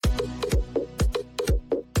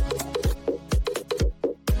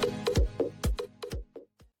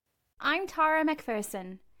I'm Tara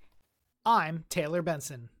McPherson. I'm Taylor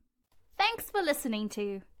Benson. Thanks for listening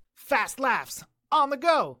to Fast Laughs on the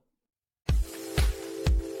Go.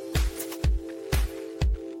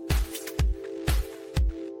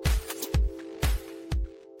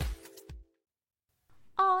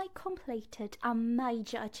 I completed a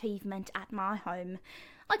major achievement at my home.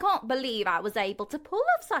 I can't believe I was able to pull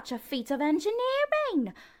off such a feat of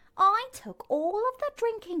engineering. I took all of the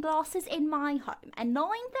drinking glasses in my home and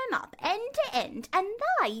lined them up end to end, and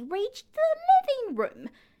they reached the living room.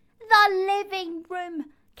 The living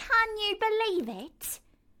room! Can you believe it?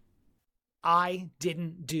 I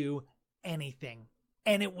didn't do anything,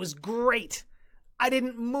 and it was great. I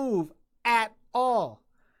didn't move at all.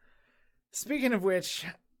 Speaking of which,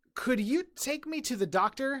 could you take me to the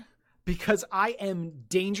doctor? Because I am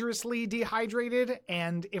dangerously dehydrated,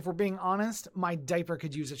 and if we're being honest, my diaper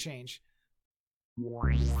could use a change. Do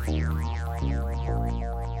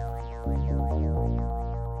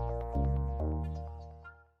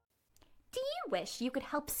you wish you could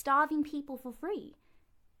help starving people for free?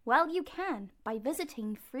 Well, you can by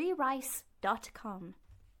visiting freerice.com.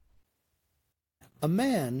 A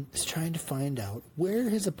man is trying to find out where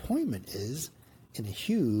his appointment is in a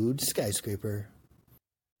huge skyscraper.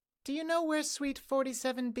 Do you know where Suite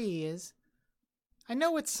 47B is? I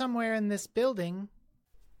know it's somewhere in this building.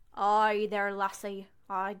 Aye there, lassie,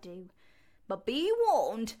 I do. But be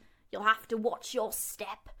warned, you'll have to watch your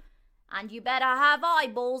step. And you better have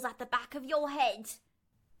eyeballs at the back of your head.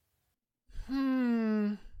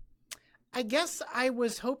 I guess I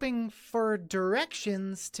was hoping for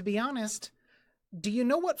directions, to be honest. Do you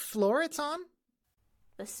know what floor it's on?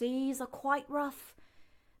 The seas are quite rough.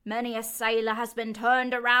 Many a sailor has been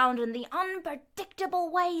turned around in the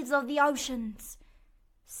unpredictable waves of the oceans.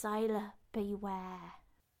 Sailor, beware.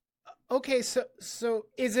 Okay, so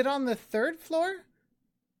is it on the 3rd floor?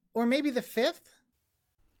 Or maybe the 5th?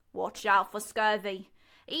 Watch out for scurvy.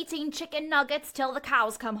 Eating chicken nuggets till the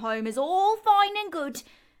cows come home is all fine and good,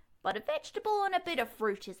 but a vegetable and a bit of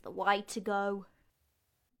fruit is the way to go.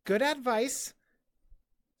 Good advice.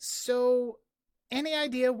 So, any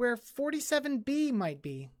idea where 47B might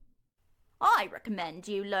be? I recommend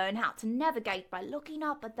you learn how to navigate by looking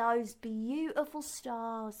up at those beautiful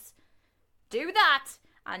stars. Do that,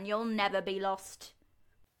 and you'll never be lost.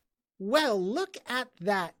 Well, look at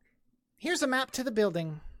that. Here's a map to the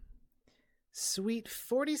building. Suite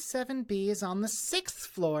 47B is on the 6th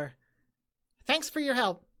floor. Thanks for your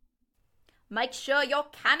help. Make sure your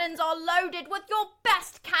cannons are loaded with your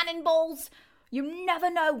best cannonballs. You never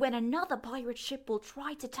know when another pirate ship will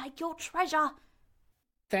try to take your treasure.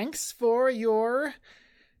 Thanks for your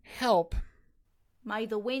help. May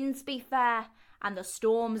the winds be fair and the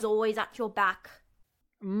storms always at your back.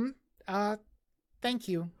 Thank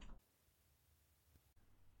you.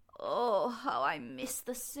 Oh, how I miss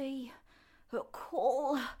the sea. Her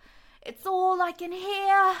call. It's all I can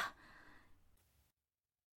hear.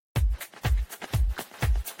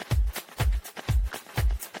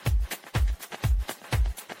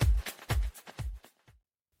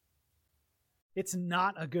 It's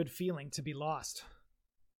not a good feeling to be lost.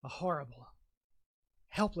 A horrible,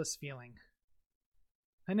 helpless feeling.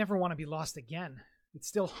 I never want to be lost again. It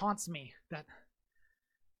still haunts me, that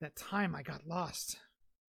time I got lost.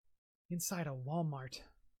 Inside a Walmart.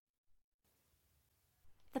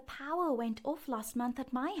 The power went off last month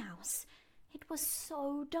at my house. It was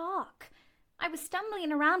so dark. I was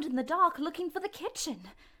stumbling around in the dark looking for the kitchen.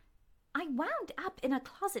 I wound up in a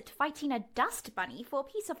closet fighting a dust bunny for a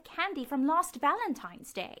piece of candy from last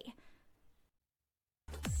Valentine's Day.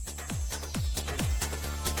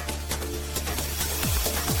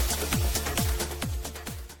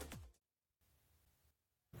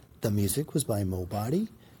 The music was by Mo Body,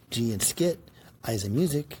 G and Skit, Isa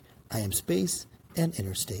Music, I Am Space, and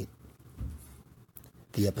Interstate.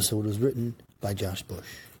 The episode was written by Josh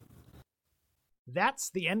Bush. That's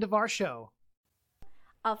the end of our show.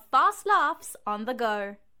 Of Fast Laughs on the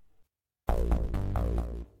Go.